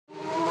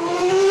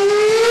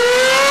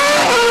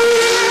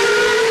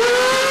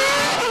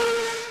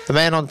The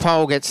man on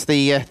pole gets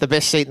the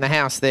best seat in the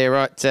house there,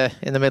 right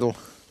in the middle.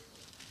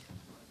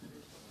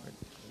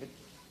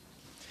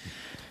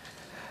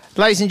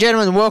 Ladies and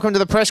gentlemen, welcome to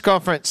the press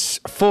conference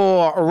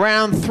for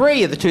round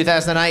 3 of the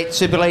 2008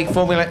 Super League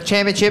Formula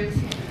Championship.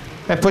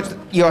 And put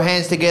your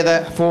hands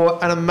together for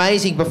an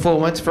amazing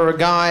performance for a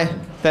guy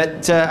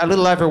that a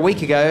little over a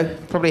week ago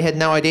probably had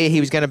no idea he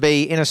was going to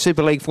be in a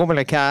Super League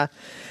Formula car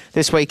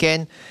this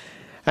weekend.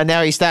 And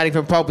now he's starting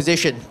from pole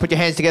position. Put your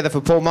hands together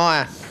for Paul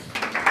Meyer.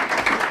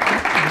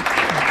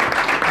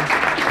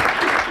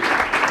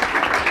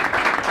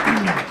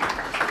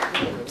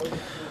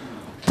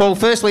 Paul,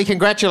 firstly,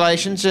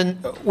 congratulations.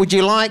 And would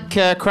you like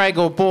Craig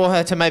or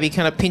Borja to maybe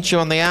kind of pinch you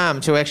on the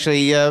arm to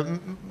actually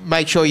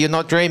make sure you're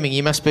not dreaming?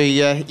 You must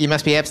be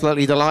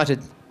absolutely delighted.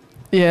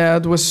 Yeah,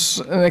 it was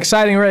an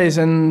exciting race,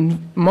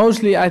 and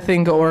mostly I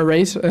think, or a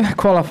race,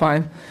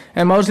 qualifying.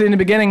 And mostly in the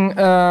beginning,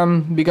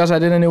 because I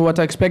didn't know what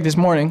to expect this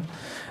morning.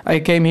 I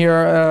came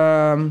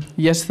here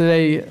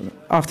yesterday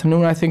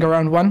afternoon, I think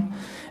around 1.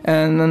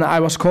 And then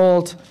I was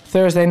called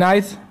Thursday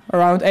night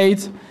around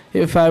 8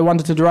 if I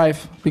wanted to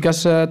drive,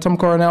 because Tom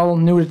Coronel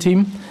knew the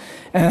team.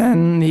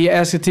 And he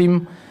asked the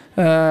team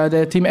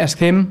asked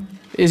him,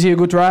 is he a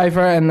good driver,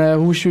 and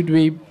who should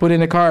we put in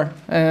the car?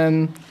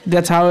 And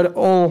that's how it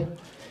all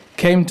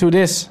came to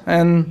this.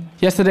 And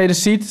yesterday the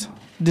seat,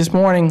 this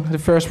morning the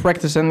first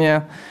practice, and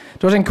yeah,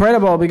 it was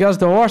incredible because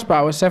the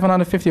horsepower,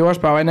 750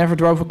 horsepower. I never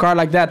drove a car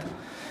like that,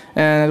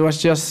 and it was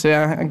just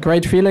a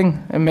great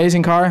feeling,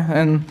 amazing car.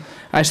 And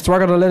I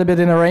struggled a little bit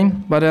in the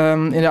rain, but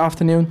in the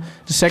afternoon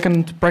the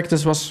second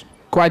practice was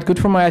quite good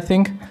for me, I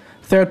think,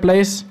 3rd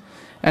place,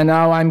 and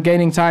now I'm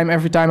gaining time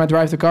every time I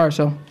drive the car,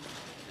 so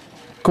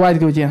quite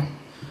good, yeah.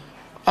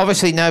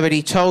 Obviously,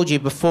 nobody told you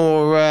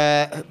before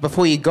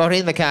you got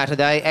in the car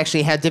today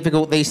actually how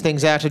difficult these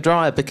things are to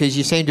drive, because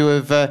you seem to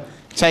have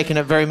taken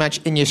it very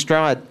much in your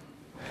stride.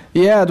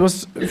 Yeah, it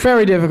was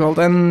very difficult,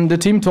 and the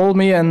team told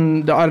me,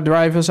 and the other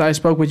drivers. I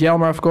spoke with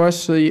Jelmer, of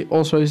course. He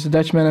also is a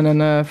Dutchman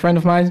and a friend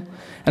of mine,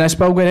 and I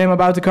spoke with him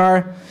about the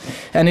car,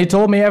 and he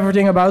told me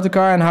everything about the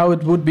car and how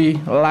it would be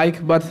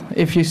like. But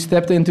if you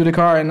stepped into the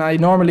car, and I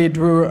normally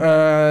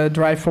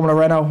drive Formula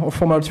Renault or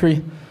Formula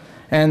 3.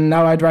 And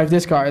now I drive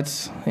this car.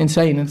 It's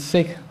insane. It's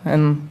sick.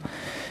 And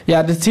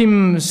yeah, the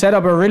team set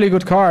up a really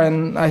good car,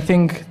 and I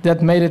think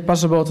that made it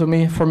possible for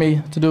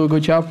me to do a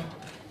good job.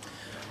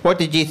 What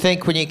did you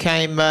think when you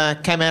came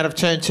out of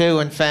turn 2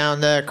 and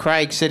found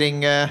Craig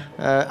sitting,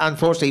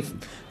 unfortunately,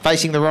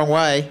 facing the wrong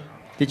way?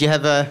 Did you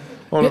have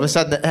all of a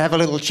sudden have a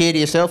little cheer to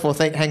yourself, or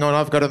think, hang on,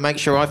 I've got to make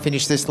sure I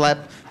finish this lap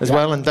as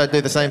well and don't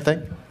do the same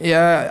thing?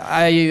 Yeah,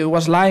 I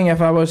was lying if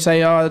I would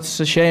say, oh,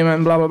 it's a shame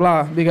and blah, blah,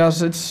 blah,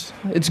 because it's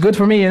good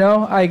for me, you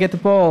know, I get the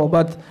pole,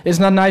 but it's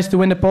not nice to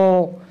win the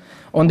pole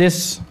on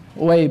this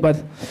way.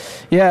 But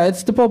yeah,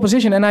 it's the pole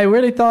position, and I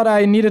really thought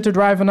I needed to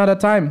drive another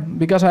time,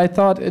 because I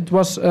thought it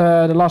was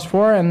the last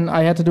 4 and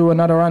I had to do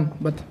another run,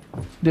 but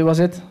that was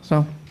it,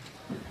 so.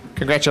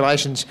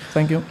 Congratulations.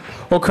 Thank you.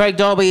 Well, Craig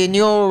Dolby, and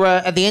you're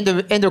at the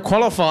end of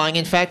qualifying,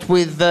 in fact,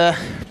 with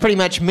pretty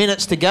much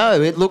minutes to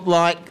go. It looked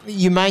like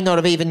you may not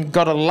have even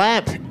got a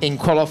lap in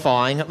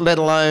qualifying, let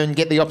alone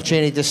get the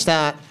opportunity to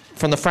start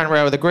from the front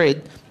row of the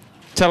grid.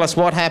 Tell us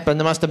what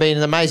happened. There must have been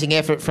an amazing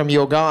effort from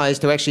your guys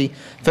to actually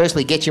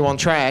firstly get you on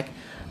track,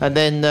 and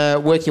then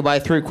work your way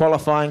through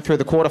qualifying, through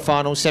the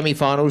quarterfinals,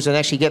 semi-finals, and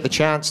actually get the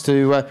chance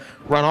to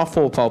run off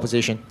for pole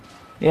position.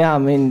 Yeah, I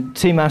mean,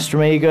 Team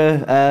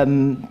Astromega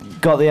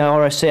got the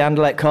RSC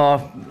Anderlecht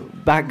car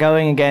back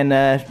going again,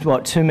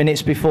 2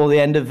 minutes before the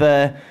end of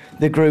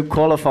the group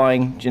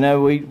qualifying. Do you know,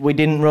 we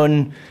didn't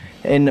run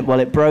in, well,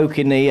 it broke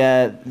in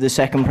the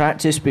second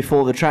practice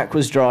before the track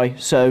was dry.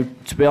 So,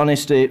 to be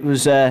honest, it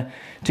was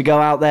to go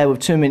out there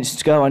with 2 minutes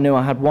to go. I knew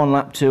I had 1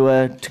 lap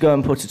to go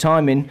and put a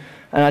time in,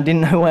 and I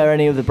didn't know where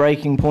any of the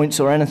braking points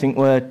or anything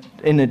were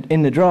in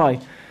the dry.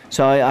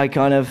 So I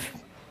kind of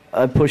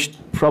pushed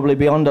probably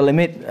beyond the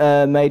limit,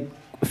 made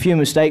a few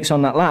mistakes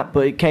on that lap,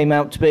 but it came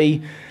out to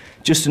be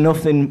just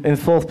enough in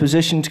 4th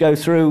position to go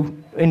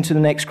through into the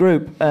next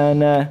group.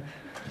 And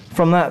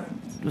from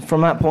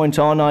that point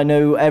on, I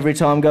knew every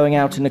time going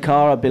out in the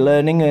car I'd be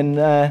learning, and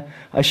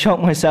I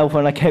shocked myself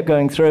when I kept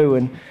going through.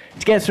 And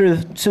to get through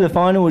to the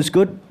final was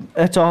good.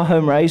 At our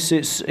home race,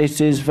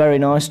 it is very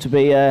nice to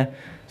be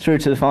through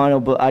to the final,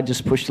 but I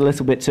just pushed a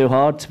little bit too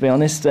hard, to be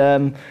honest.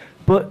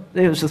 But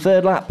it was the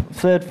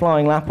third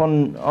flying lap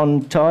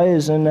on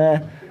tyres, and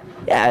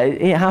yeah,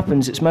 it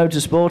happens. It's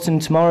motorsport,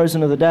 and tomorrow's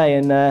another day,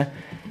 and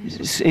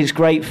it's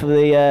great for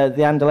the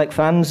Anderlecht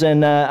fans,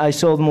 and I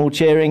saw them all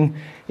cheering,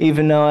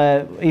 even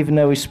though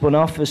we spun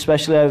off,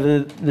 especially over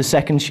the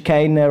second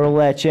chicane. They're all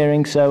there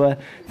cheering. So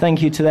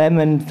thank you to them,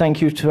 and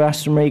thank you to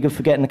Aston Riga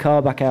for getting the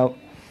car back out.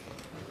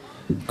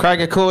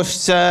 Craig, of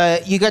course,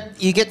 you get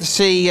to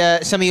see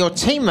some of your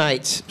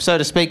teammates, so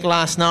to speak,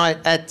 last night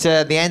at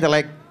the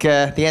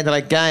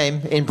Anderlecht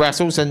game in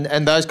Brussels,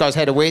 and those guys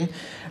had a win.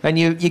 And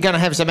you're going to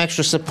have some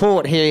extra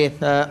support here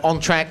on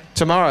track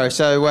tomorrow.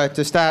 So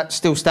to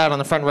still start on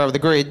the front row of the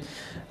grid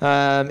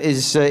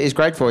is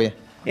great for you.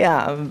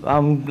 Yeah,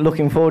 I'm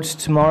looking forward to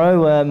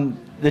tomorrow.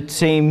 the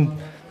team.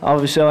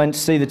 Obviously, I went to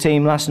see the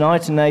team last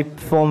night, and they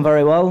performed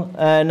very well.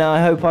 And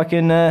I hope I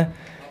can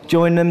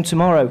join them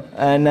tomorrow.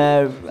 And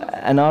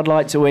I'd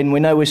like to win. We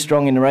know we're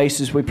strong in the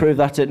races. We proved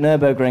that at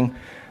Nürburgring,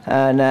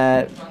 and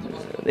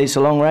it's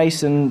a long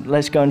race, and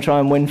let's go and try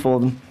and win for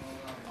them.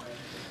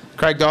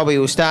 Craig Dolby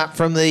will start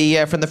from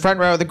the front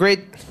row of the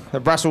grid, the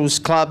Brussels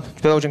club,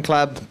 Belgian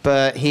club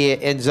here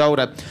in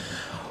Zolder.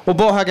 Well,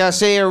 Borja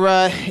Garcia,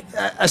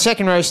 a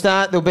second row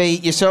start. There'll be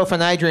yourself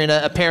and Adrian,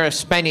 a pair of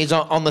Spaniards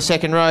on the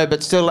second row,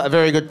 but still a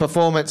very good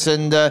performance.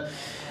 And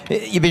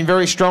you've been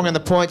very strong in the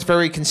points,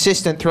 very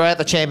consistent throughout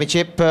the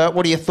championship.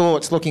 What are your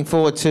thoughts looking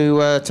forward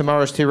to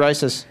tomorrow's two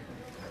races?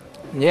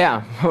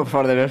 Yeah,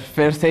 for the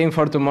first thing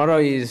for tomorrow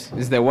is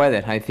the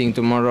weather. I think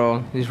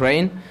tomorrow is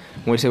rain.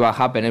 We'll see what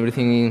happens.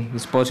 Everything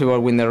is possible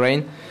with the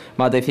rain.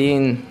 But I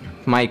think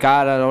my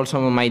car and also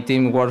my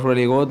team was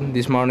really good.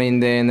 This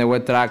morning in the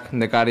wet track,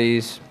 the car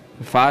is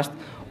fast.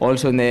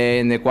 Also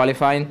in the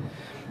qualifying.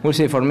 We'll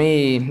see. For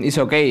me, it's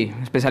okay,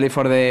 especially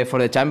for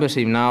the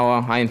championship.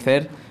 Now I'm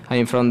third.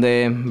 I'm from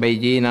the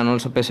Beijing and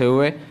also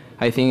PSV.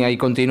 I think I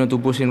continue to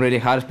pushing really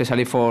hard,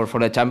 especially for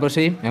the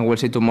championship, and we'll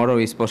see tomorrow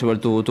if it's possible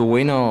to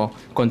win or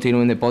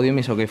continue in the podium.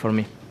 It's okay for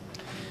me.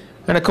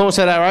 And of course,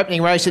 at our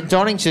opening race at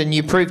Donington,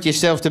 you proved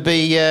yourself to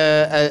be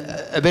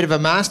a bit of a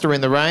master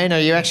in the rain. Are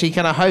you actually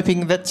kind of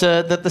hoping that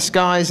the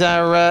skies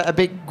are a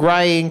bit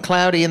grey and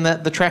cloudy and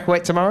the track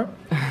wet tomorrow?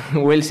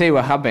 We'll see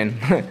what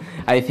happens.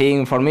 I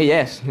think for me,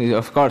 yes,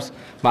 of course.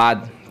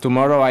 But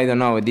tomorrow, I don't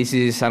know. This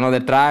is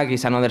another track,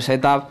 it's another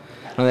setup,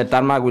 another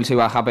tarmac. We'll see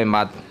what happens.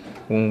 But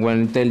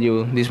when I tell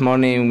you this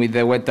morning with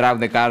the wet track,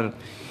 the car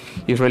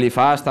is really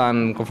fast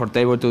and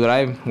comfortable to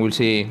drive. We'll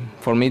see.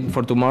 For me,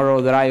 for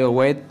tomorrow, dry or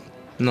wet,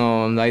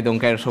 no, I don't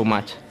care so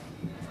much.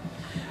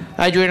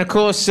 Adrian, of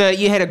course,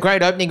 you had a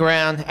great opening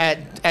round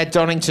at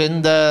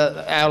Donington.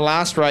 Our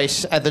last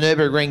race at the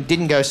Nürburgring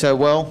didn't go so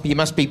well. You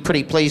must be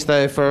pretty pleased,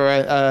 though, for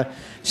a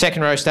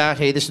second row start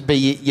here. This would be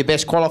your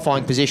best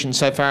qualifying position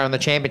so far in the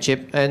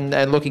championship,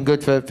 and looking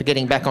good for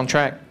getting back on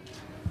track.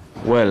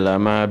 Well,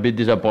 I'm a bit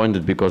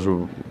disappointed because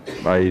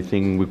I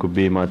think we could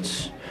be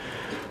much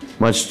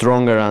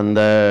stronger, and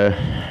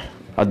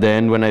at the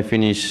end when I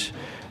finished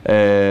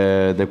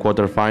the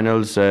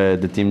quarterfinals,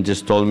 the team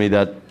just told me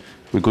that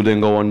we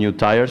couldn't go on new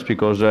tires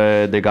because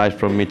the guys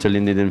from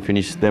Michelin didn't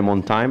finish them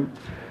on time.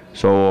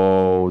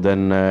 So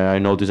then I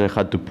noticed I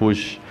had to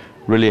push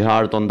really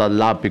hard on that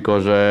lap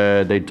because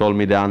they told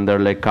me the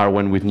underleg car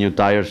went with new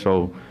tires,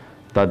 so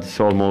that's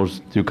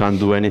almost, you can't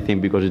do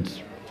anything because it's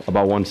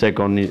about 1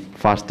 second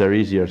faster,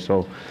 easier.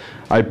 So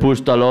I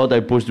pushed a lot, I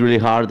pushed really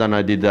hard, and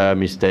I did a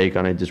mistake,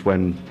 and I just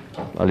went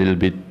a little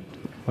bit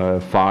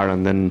far,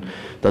 and then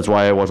that's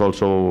why I was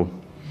also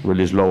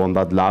really slow on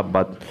that lap.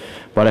 But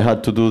I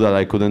had to do that.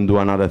 I couldn't do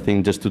another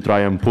thing just to try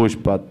and push,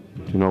 but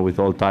you know, with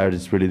all tires,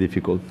 it's really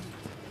difficult.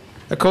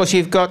 Of course,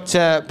 you've got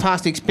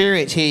past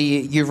experience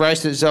here. You've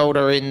raced at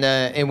Zolder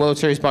in World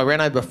Series by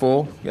Renault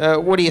before.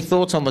 What are your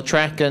thoughts on the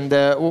track, and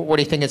what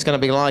do you think it's going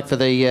to be like for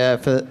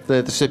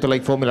the Super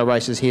League Formula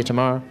races here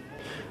tomorrow?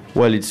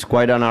 Well, it's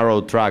quite a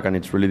narrow track, and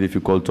it's really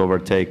difficult to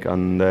overtake.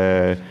 And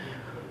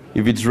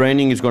if it's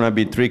raining, it's going to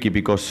be tricky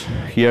because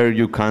here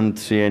you can't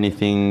see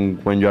anything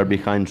when you are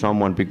behind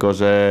someone because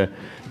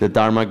the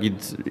tarmac,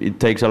 it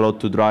takes a lot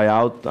to dry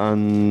out,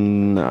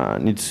 and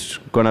it's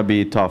going to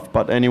be tough.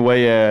 But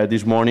anyway,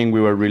 this morning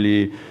we were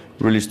really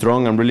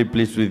strong. I'm really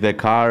pleased with the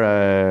car.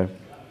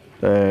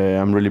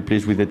 I'm really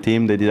pleased with the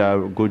team. They did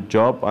a good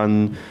job,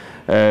 and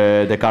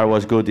the car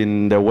was good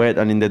in the wet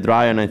and in the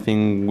dry, and I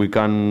think we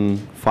can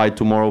fight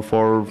tomorrow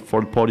for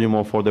the podium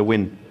or for the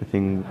win. I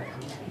think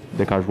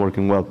the car's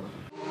working well.